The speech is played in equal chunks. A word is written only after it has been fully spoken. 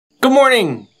Good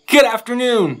morning, good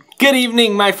afternoon, good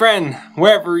evening, my friend,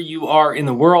 wherever you are in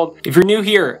the world. If you're new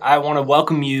here, I want to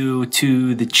welcome you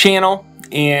to the channel.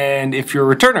 And if you're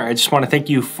a returner, I just want to thank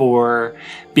you for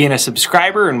being a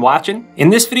subscriber and watching. In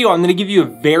this video, I'm going to give you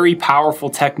a very powerful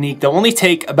technique that will only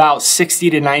take about 60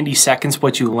 to 90 seconds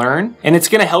what you learn. And it's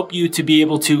going to help you to be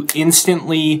able to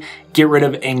instantly get rid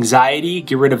of anxiety,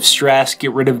 get rid of stress,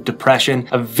 get rid of depression.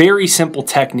 A very simple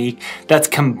technique that's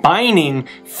combining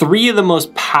three of the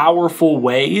most powerful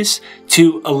ways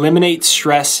to eliminate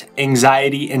stress,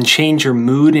 anxiety, and change your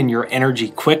mood and your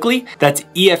energy quickly. That's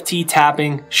EFT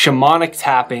tapping, shamanic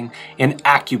tapping, and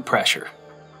acupressure.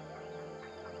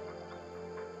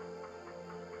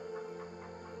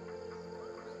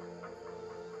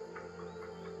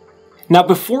 Now,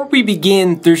 before we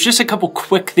begin, there's just a couple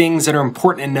quick things that are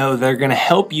important to know that are going to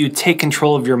help you take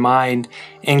control of your mind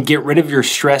and get rid of your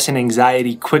stress and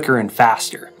anxiety quicker and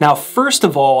faster. Now, first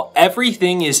of all,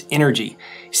 everything is energy.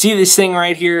 See this thing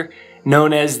right here?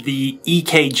 Known as the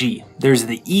EKG. There's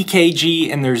the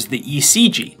EKG and there's the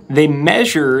ECG. They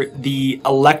measure the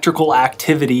electrical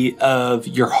activity of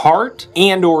your heart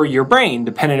and or your brain,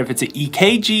 depending if it's an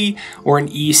EKG or an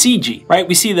ECG, right?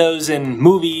 We see those in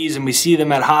movies and we see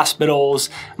them at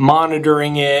hospitals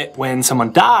monitoring it. When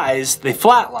someone dies, they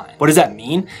flatline. What does that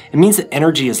mean? It means that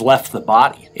energy has left the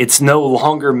body. It's no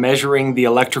longer measuring the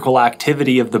electrical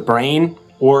activity of the brain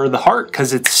or the heart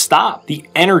because it's stopped. The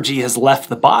energy has left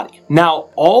the body. Now,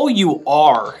 all you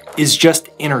are is just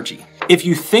energy. If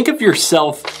you think of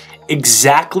yourself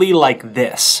exactly like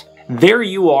this, there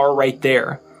you are right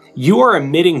there. You are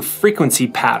emitting frequency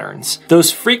patterns.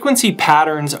 Those frequency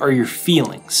patterns are your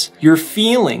feelings. Your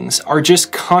feelings are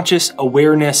just conscious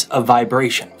awareness of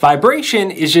vibration.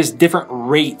 Vibration is just different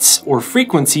rates or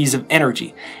frequencies of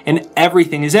energy, and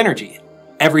everything is energy.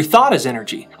 Every thought is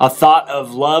energy. A thought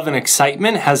of love and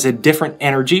excitement has a different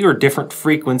energy or different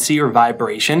frequency or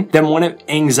vibration than one of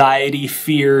anxiety,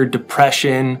 fear,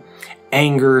 depression,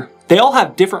 anger. They all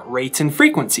have different rates and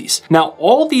frequencies. Now,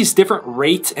 all these different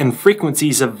rates and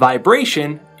frequencies of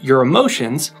vibration, your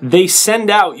emotions, they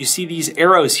send out, you see these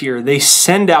arrows here, they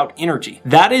send out energy.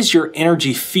 That is your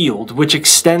energy field, which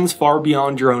extends far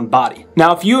beyond your own body.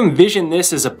 Now, if you envision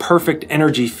this as a perfect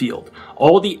energy field,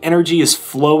 all the energy is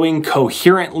flowing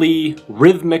coherently,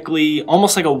 rhythmically,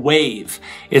 almost like a wave.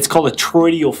 It's called a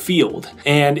toroidal field,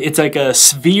 and it's like a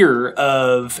sphere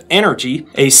of energy,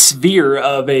 a sphere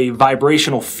of a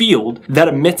vibrational field that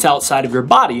emits outside of your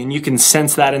body. And you can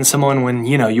sense that in someone when,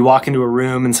 you walk into a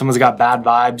room and someone's got bad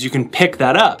vibes, you can pick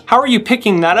that up. How are you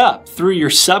picking that up? Through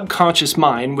your subconscious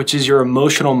mind, which is your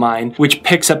emotional mind, which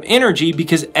picks up energy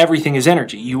because everything is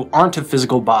energy. You aren't a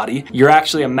physical body. You're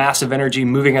actually a massive energy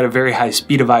moving at a very high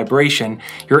speed of vibration.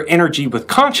 Your energy with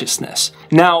consciousness.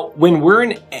 Now, when we're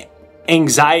in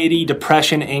anxiety,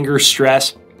 depression, anger,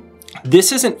 stress,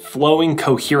 this isn't flowing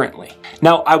coherently.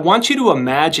 Now, I want you to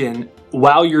imagine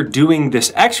while you're doing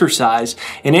this exercise,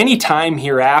 and any time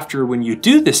hereafter when you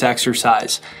do this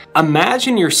exercise,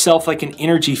 imagine yourself like an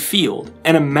energy field,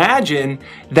 and imagine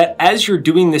that as you're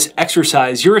doing this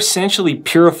exercise, you're essentially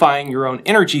purifying your own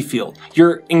energy field.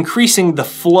 You're increasing the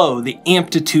flow, the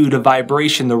amplitude of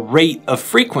vibration, the rate of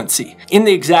frequency, in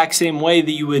the exact same way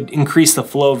that you would increase the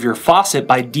flow of your faucet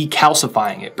by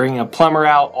decalcifying it. Bringing a plumber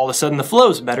out, all of a sudden the flow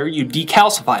is better, you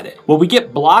decalcified it. Well, we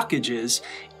get blockages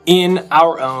in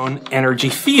our own energy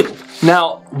field.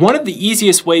 Now, one of the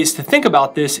easiest ways to think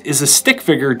about this is a stick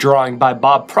figure drawing by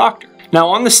Bob Proctor. Now,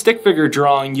 on the stick figure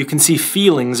drawing, you can see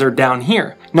feelings are down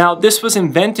here. Now, this was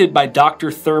invented by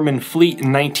Dr. Thurman Fleet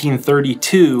in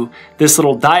 1932, this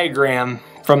little diagram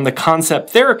from the concept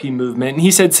therapy movement. And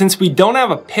he said, since we don't have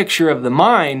a picture of the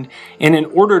mind, and in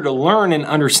order to learn and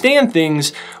understand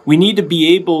things, we need to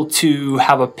be able to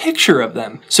have a picture of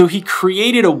them. So he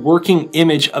created a working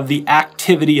image of the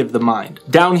activity of the mind.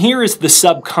 Down here is the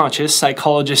subconscious.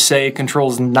 Psychologists say it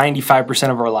controls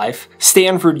 95% of our life.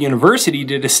 Stanford University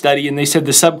did a study and they said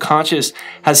the subconscious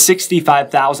has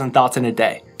 65,000 thoughts in a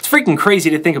day. It's freaking crazy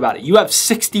to think about it. You have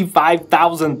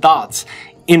 65,000 thoughts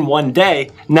in one day.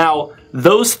 Now,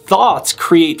 those thoughts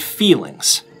create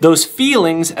feelings. Those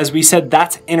feelings, as we said,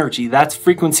 that's energy, that's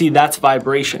frequency, that's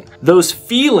vibration. Those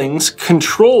feelings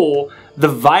control the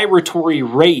vibratory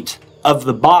rate of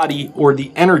the body or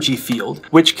the energy field,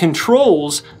 which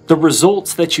controls the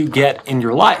results that you get in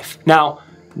your life. Now,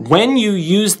 when you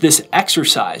use this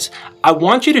exercise, I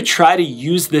want you to try to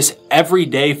use this every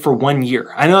day for 1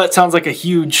 year. I know that sounds like a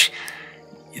huge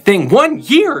thing. 1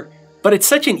 year? But it's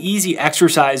such an easy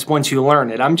exercise once you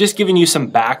learn it. I'm just giving you some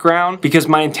background because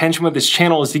my intention with this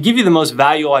channel is to give you the most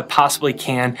value I possibly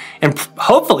can and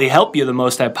hopefully help you the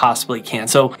most I possibly can.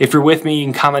 So if you're with me, you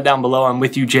can comment down below, I'm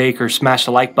with you, Jake, or smash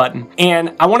the like button.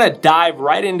 And I want to dive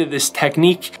right into this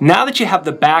technique. Now that you have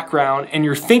the background and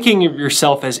you're thinking of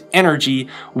yourself as energy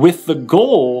with the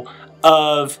goal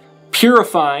of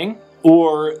purifying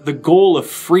or the goal of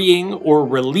freeing or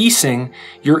releasing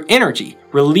your energy,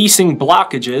 releasing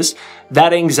blockages,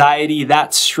 that anxiety,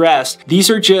 that stress. These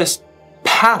are just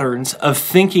patterns of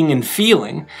thinking and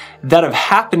feeling that have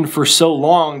happened for so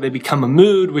long. They become a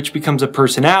mood, which becomes a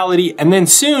personality, and then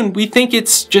soon we think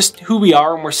it's just who we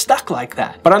are and we're stuck like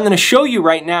that. But I'm gonna show you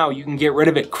right now, you can get rid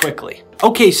of it quickly.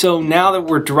 Okay, so now that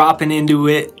we're dropping into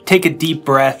it, take a deep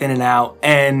breath in and out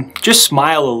and just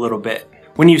smile a little bit.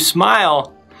 When you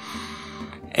smile,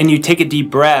 and you take a deep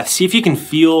breath, see if you can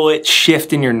feel it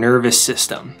shift in your nervous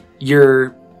system.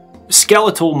 Your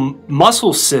skeletal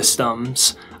muscle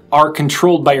systems are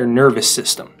controlled by your nervous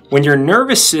system. When your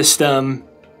nervous system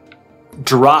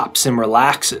drops and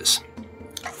relaxes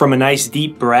from a nice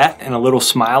deep breath and a little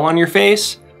smile on your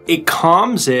face, it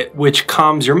calms it, which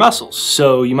calms your muscles.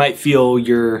 So you might feel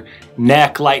your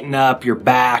neck lighten up, your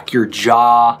back, your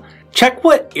jaw. Check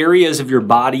what areas of your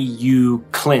body you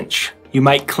clench. You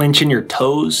might clench in your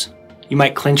toes, you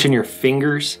might clench in your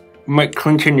fingers, you might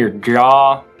clench in your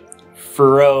jaw,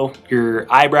 furrow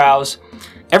your eyebrows.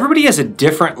 Everybody has a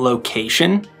different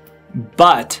location,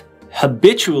 but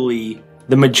habitually,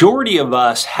 the majority of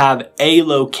us have a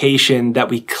location that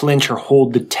we clench or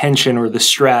hold the tension or the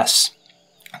stress,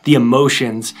 the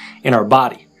emotions in our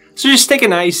body. So just take a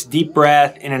nice deep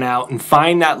breath in and out and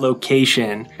find that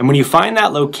location. And when you find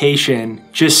that location,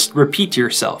 just repeat to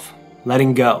yourself,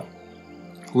 letting go.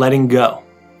 Letting go,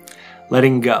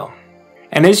 letting go.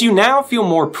 And as you now feel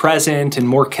more present and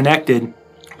more connected,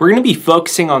 we're gonna be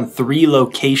focusing on 3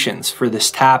 locations for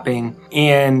this tapping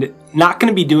and not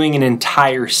gonna be doing an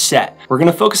entire set. We're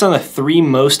gonna focus on the 3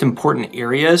 most important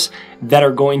areas that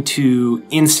are going to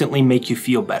instantly make you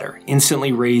feel better,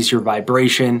 instantly raise your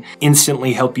vibration,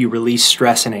 instantly help you release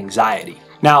stress and anxiety.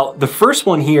 Now, the first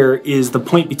one here is the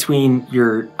point between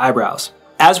your eyebrows.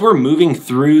 As we're moving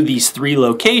through these 3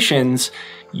 locations,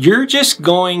 you're just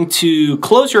going to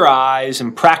close your eyes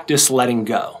and practice letting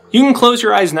go. You can close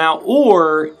your eyes now,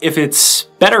 or if it's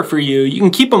better for you, you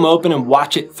can keep them open and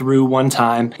watch it through one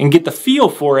time and get the feel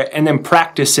for it and then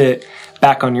practice it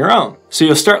back on your own. So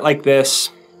you'll start like this.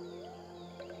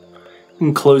 You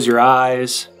can close your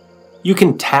eyes. You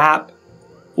can tap,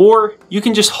 or you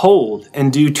can just hold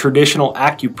and do traditional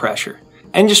acupressure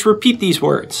and just repeat these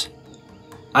words.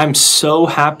 I'm so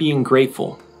happy and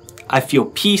grateful. I feel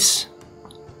peace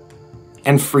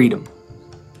and freedom.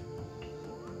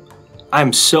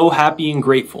 I'm so happy and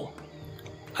grateful.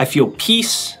 I feel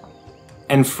peace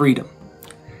and freedom.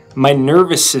 My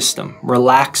nervous system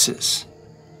relaxes.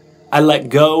 I let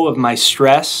go of my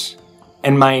stress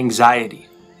and my anxiety.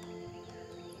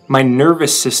 My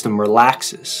nervous system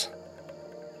relaxes.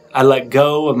 I let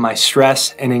go of my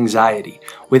stress and anxiety.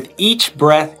 With each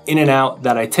breath in and out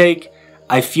that I take,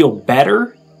 I feel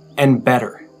better and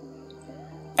better.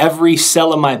 Every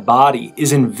cell of my body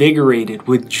is invigorated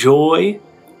with joy,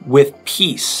 with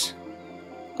peace.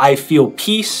 I feel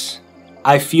peace.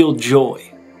 I feel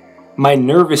joy. My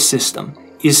nervous system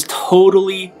is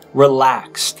totally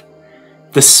relaxed.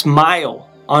 The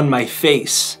smile on my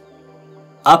face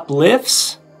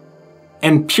uplifts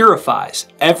and purifies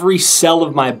every cell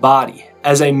of my body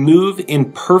as I move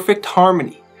in perfect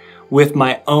harmony with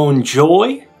my own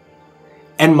joy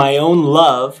and my own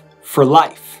love for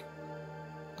life.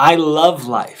 I love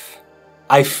life.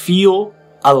 I feel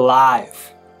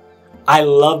alive. I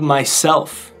love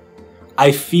myself.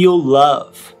 I feel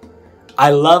love.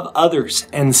 I love others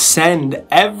and send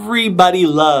everybody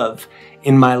love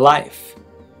in my life.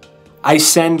 I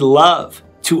send love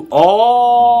to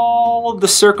all the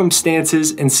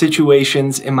circumstances and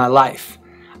situations in my life.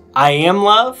 I am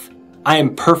love. I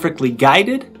am perfectly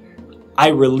guided. I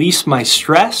release my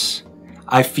stress.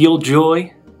 I feel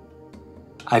joy.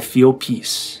 I feel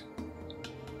peace.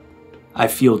 I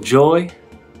feel joy.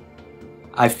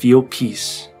 I feel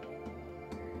peace.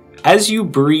 As you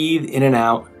breathe in and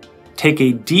out, take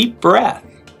a deep breath.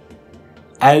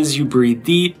 As you breathe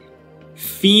deep,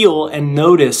 feel and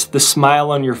notice the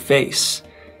smile on your face.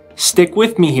 Stick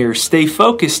with me here. Stay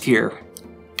focused here.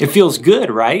 It feels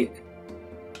good, right?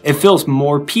 It feels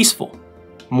more peaceful,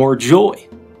 more joy.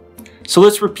 So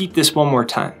let's repeat this one more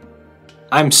time.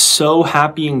 I'm so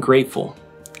happy and grateful.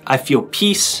 I feel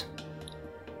peace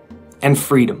and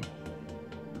freedom.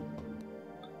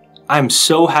 I'm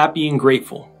so happy and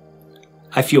grateful.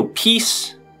 I feel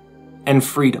peace and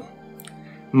freedom.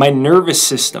 My nervous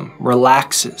system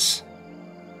relaxes.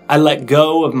 I let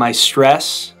go of my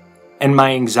stress and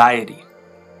my anxiety.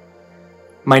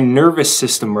 My nervous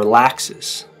system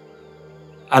relaxes.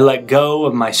 I let go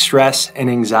of my stress and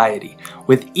anxiety.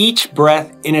 With each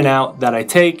breath in and out that I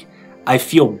take, I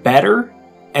feel better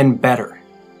and better.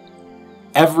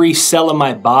 Every cell of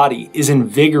my body is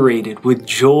invigorated with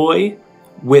joy,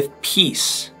 with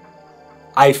peace.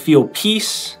 I feel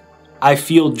peace. I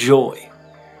feel joy.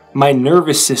 My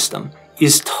nervous system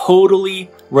is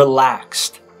totally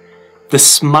relaxed. The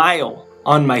smile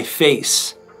on my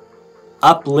face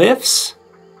uplifts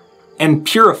and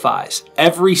purifies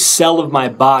every cell of my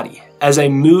body as I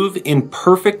move in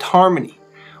perfect harmony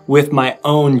with my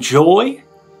own joy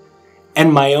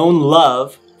and my own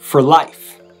love for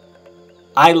life.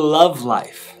 I love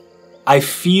life. I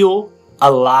feel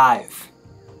alive.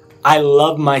 I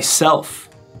love myself.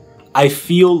 I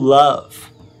feel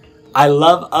love. I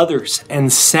love others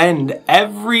and send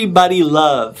everybody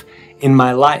love in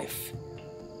my life.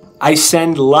 I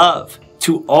send love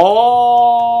to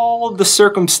all the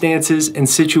circumstances and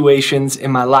situations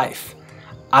in my life.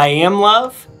 I am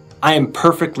love. I am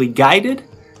perfectly guided.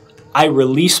 I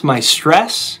release my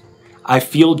stress. I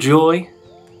feel joy.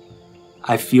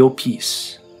 I feel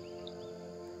peace.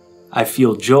 I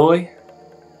feel joy.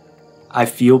 I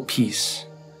feel peace.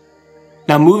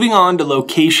 Now moving on to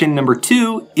location number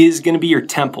 2 is going to be your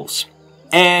temples.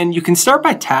 And you can start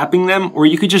by tapping them, or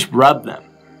you could just rub them.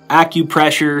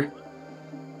 Acupressure,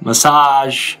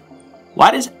 massage.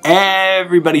 Why does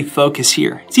everybody focus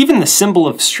here? It's even the symbol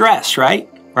of stress, right?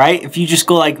 If you just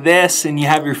go like this and you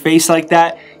have your face like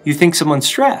that, you think someone's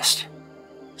stressed.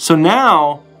 So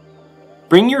now,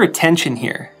 bring your attention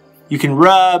here. You can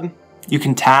rub, you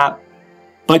can tap,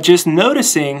 but just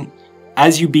noticing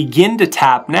as you begin to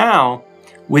tap now,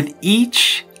 with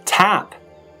each tap,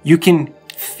 you can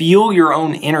feel your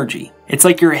own energy. It's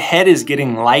like your head is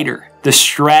getting lighter. The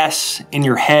stress in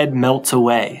your head melts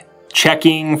away.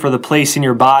 Checking for the place in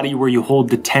your body where you hold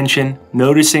the tension,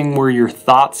 noticing where your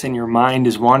thoughts and your mind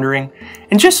is wandering,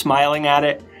 and just smiling at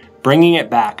it, bringing it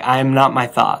back. I am not my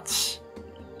thoughts.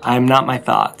 I am not my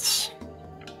thoughts.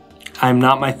 I am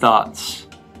not my thoughts.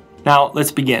 Now,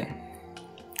 let's begin.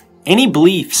 Any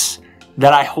beliefs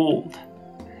that I hold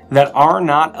that are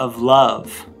not of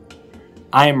love,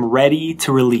 I am ready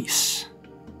to release.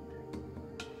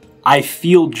 I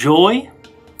feel joy.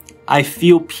 I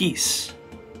feel peace.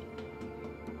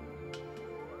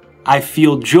 I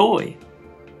feel joy.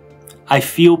 I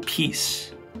feel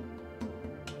peace.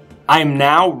 I am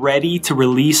now ready to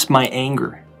release my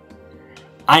anger.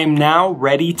 I am now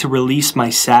ready to release my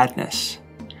sadness.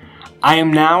 I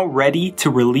am now ready to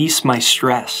release my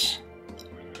stress.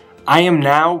 I am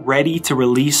now ready to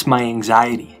release my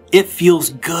anxiety. It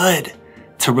feels good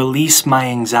to release my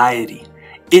anxiety.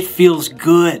 It feels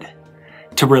good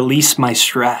to release my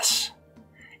stress.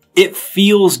 It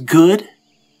feels good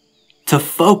to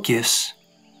focus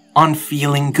on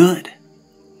feeling good.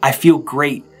 I feel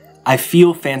great. I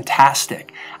feel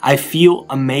fantastic. I feel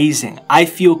amazing. I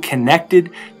feel connected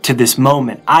to this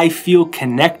moment. I feel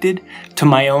connected to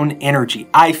my own energy.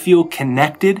 I feel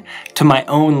connected to my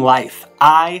own life.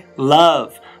 I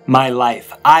love my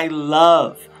life. I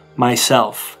love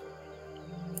myself.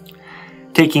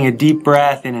 Taking a deep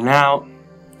breath in and out.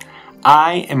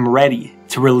 I am ready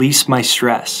to release my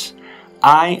stress.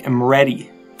 I am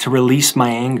ready to release my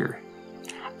anger.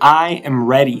 I am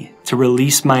ready to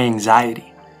release my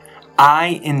anxiety.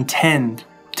 I intend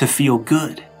to feel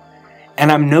good.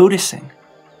 And I'm noticing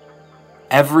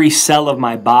every cell of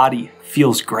my body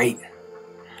feels great.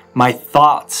 My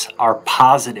thoughts are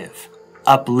positive,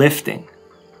 uplifting.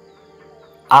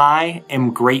 I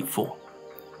am grateful.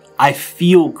 I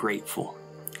feel grateful.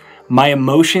 My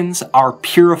emotions are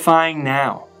purifying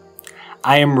now.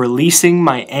 I am releasing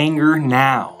my anger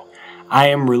now. I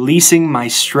am releasing my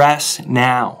stress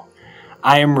now.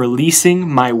 I am releasing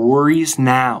my worries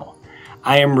now.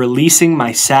 I am releasing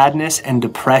my sadness and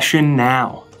depression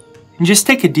now. And just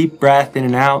take a deep breath in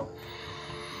and out.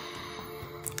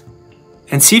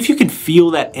 And see if you can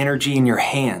feel that energy in your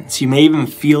hands. You may even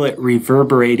feel it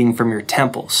reverberating from your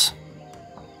temples.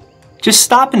 Just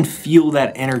stop and feel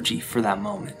that energy for that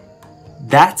moment.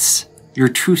 That's your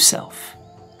true self.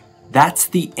 That's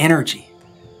the energy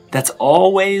that's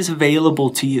always available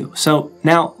to you. So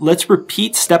now let's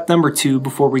repeat step number 2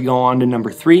 before we go on to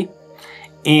number 3.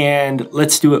 And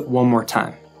let's do it one more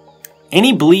time.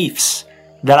 Any beliefs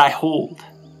that I hold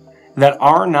that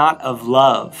are not of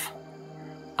love,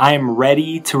 I am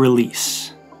ready to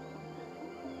release.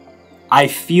 I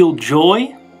feel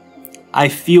joy. I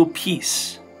feel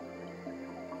peace.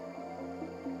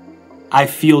 I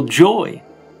feel joy.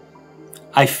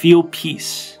 I feel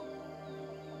peace.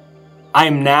 I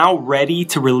am now ready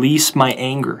to release my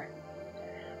anger.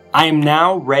 I am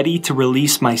now ready to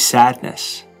release my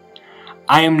sadness.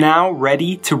 I am now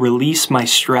ready to release my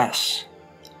stress.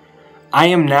 I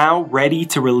am now ready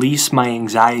to release my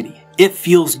anxiety. It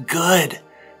feels good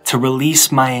to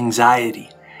release my anxiety.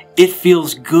 It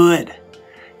feels good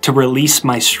to release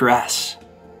my stress.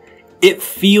 It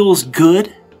feels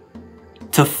good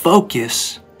to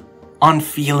focus on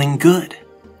feeling good.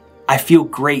 I feel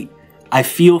great. I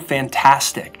feel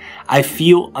fantastic. I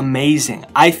feel amazing.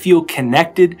 I feel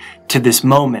connected to this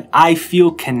moment. I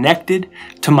feel connected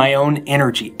to my own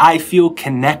energy. I feel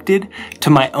connected to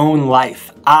my own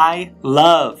life. I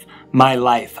love my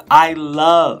life. I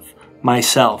love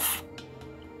myself.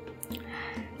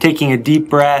 Taking a deep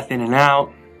breath in and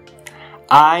out.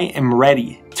 I am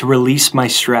ready to release my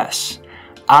stress.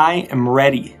 I am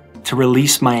ready to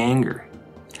release my anger.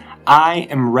 I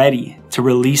am ready to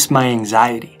release my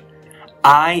anxiety.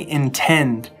 I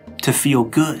intend to feel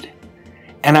good.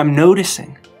 And I'm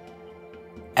noticing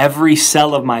every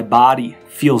cell of my body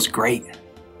feels great.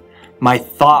 My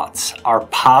thoughts are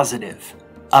positive,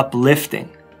 uplifting.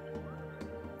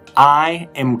 I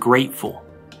am grateful.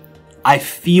 I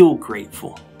feel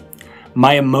grateful.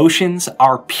 My emotions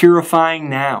are purifying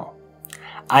now.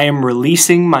 I am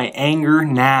releasing my anger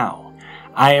now.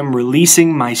 I am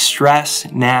releasing my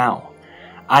stress now.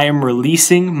 I am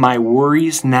releasing my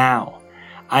worries now.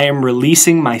 I am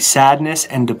releasing my sadness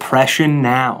and depression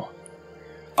now.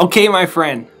 Okay, my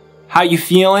friend, how you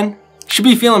feeling? Should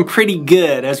be feeling pretty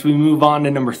good as we move on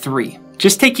to number 3.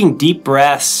 Just taking deep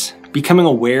breaths, becoming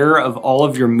aware of all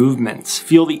of your movements.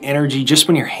 Feel the energy just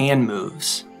when your hand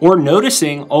moves. Or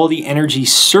noticing all the energy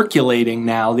circulating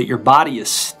now that your body is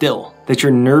still, that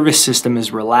your nervous system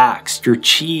is relaxed, your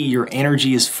chi, your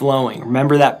energy is flowing.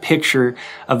 Remember that picture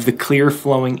of the clear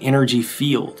flowing energy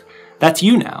field. That's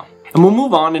you now. And we'll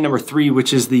move on to number 3,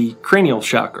 which is the cranial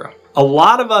chakra. A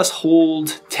lot of us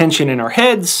hold tension in our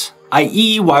heads,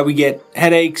 i.e. why we get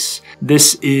headaches.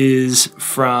 This is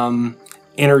from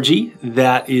energy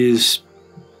that is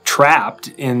trapped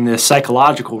in the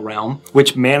psychological realm,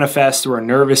 which manifests through our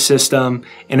nervous system,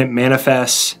 and it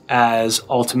manifests as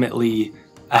ultimately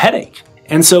a headache.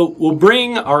 And so we'll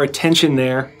bring our attention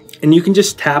there, and you can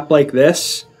just tap like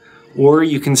this, or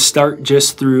you can start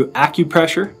just through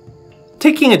acupressure.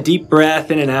 Taking a deep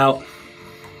breath in and out.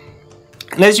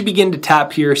 And as you begin to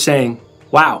tap here, saying,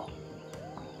 wow,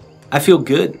 I feel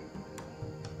good.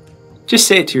 Just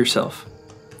say it to yourself.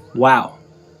 Wow,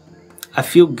 I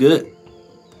feel good.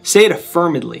 Say it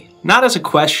affirmatively, not as a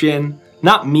question,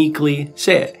 not meekly.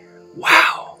 Say it.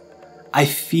 Wow, I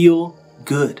feel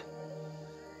good.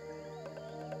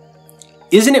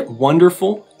 Isn't it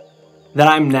wonderful that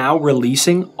I'm now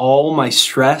releasing all my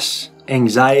stress,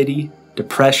 anxiety,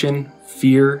 depression,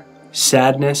 fear,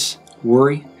 sadness,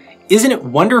 worry? Isn't it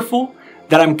wonderful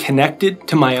that I'm connected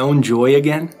to my own joy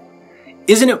again?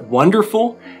 Isn't it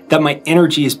wonderful that my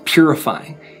energy is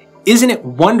purifying? Isn't it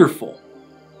wonderful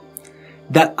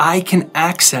that I can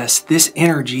access this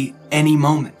energy any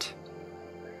moment?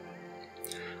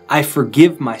 I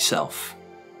forgive myself.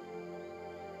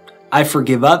 I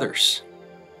forgive others.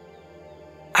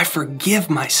 I forgive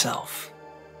myself.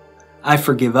 I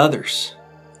forgive others.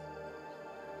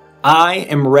 I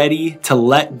am ready to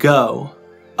let go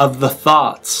of the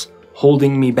thoughts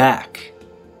holding me back.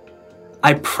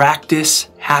 I practice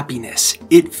happiness.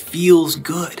 It feels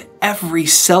good. Every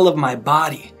cell of my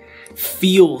body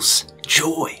feels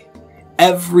joy.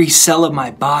 Every cell of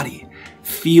my body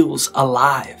feels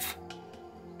alive.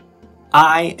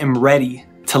 I am ready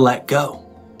to let go.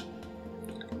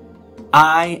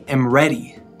 I am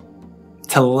ready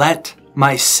to let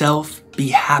myself be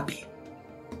happy.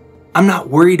 I'm not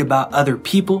worried about other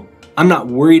people. I'm not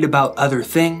worried about other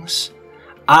things.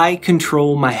 I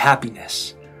control my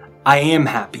happiness. I am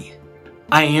happy.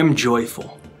 I am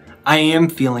joyful. I am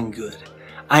feeling good.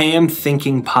 I am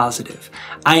thinking positive.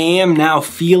 I am now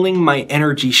feeling my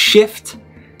energy shift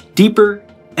deeper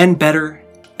and better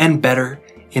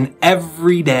in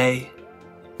every day,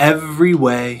 every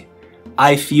way.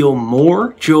 I feel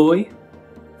more joy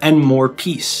and more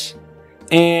peace.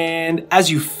 And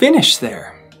as you finish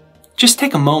there, just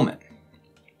take a moment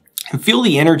and feel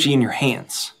the energy in your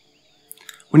hands.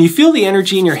 When you feel the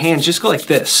energy in your hands, just go like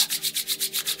this.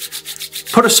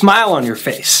 Put a smile on your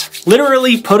face.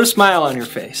 Literally put a smile on your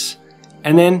face.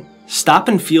 And then stop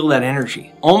and feel that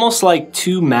energy. Almost like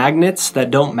two magnets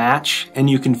that don't match, and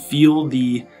you can feel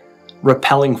the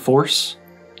repelling force.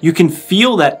 You can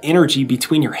feel that energy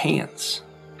between your hands.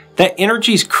 That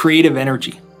energy is creative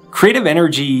energy. Creative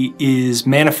energy is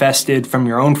manifested from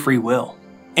your own free will,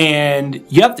 and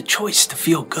you have the choice to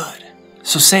feel good.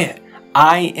 So say it.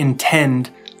 I intend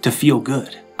to feel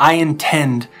good. I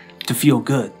intend to feel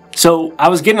good. So I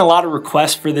was getting a lot of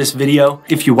requests for this video.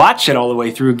 If you watched it all the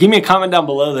way through, give me a comment down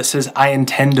below that says, I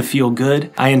intend to feel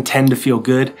good. I intend to feel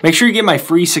good. Make sure you get my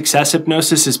free success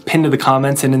hypnosis. It's pinned to the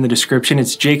comments and in the description.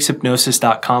 It's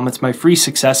jakeshypnosis.com. It's my free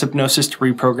success hypnosis to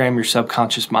reprogram your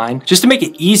subconscious mind, just to make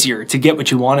it easier to get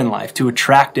what you want in life, to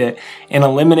attract it and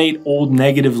eliminate old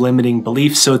negative limiting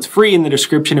beliefs. So it's free in the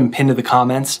description and pinned to the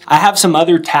comments. I have some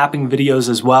other tapping videos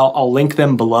as well. I'll link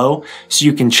them below so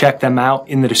you can check them out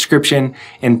in the description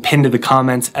and pinned to the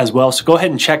comments as well. So go ahead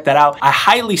and check that out. I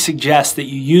highly suggest that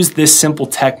you use this simple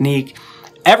technique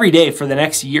every day for the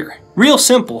next year. Real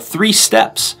simple, 3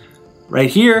 steps. Right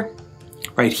here,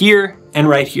 and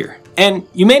right here. And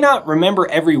you may not remember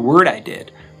every word I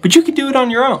did, but you can do it on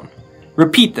your own.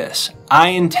 Repeat this. I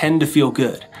intend to feel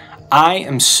good. I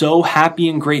am so happy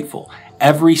and grateful.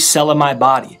 Every cell of my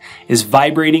body is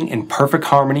vibrating in perfect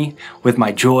harmony with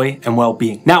my joy and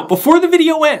well-being. Now, before the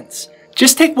video ends,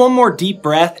 just take one more deep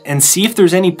breath and see if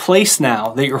there's any place now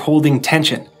that you're holding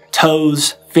tension.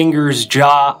 Toes, fingers,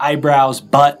 jaw, eyebrows,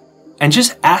 butt, and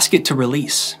just ask it to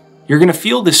release. You're gonna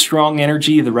feel this strong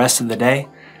energy the rest of the day.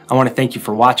 I wanna thank you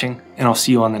for watching, and I'll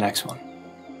see you on the next one.